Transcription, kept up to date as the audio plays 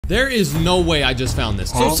There is no way I just found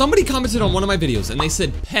this. So somebody commented on one of my videos and they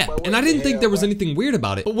said pep, and I didn't think there was anything weird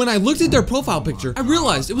about it. But when I looked at their profile picture, I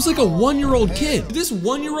realized it was like a 1-year-old kid. Did this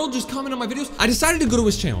 1-year-old just comment on my videos? I decided to go to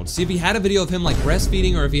his channel to see if he had a video of him like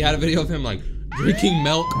breastfeeding or if he had a video of him like drinking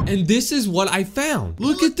milk. And this is what I found.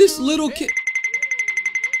 Look at this little kid.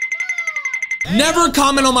 Never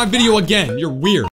comment on my video again. You're weird.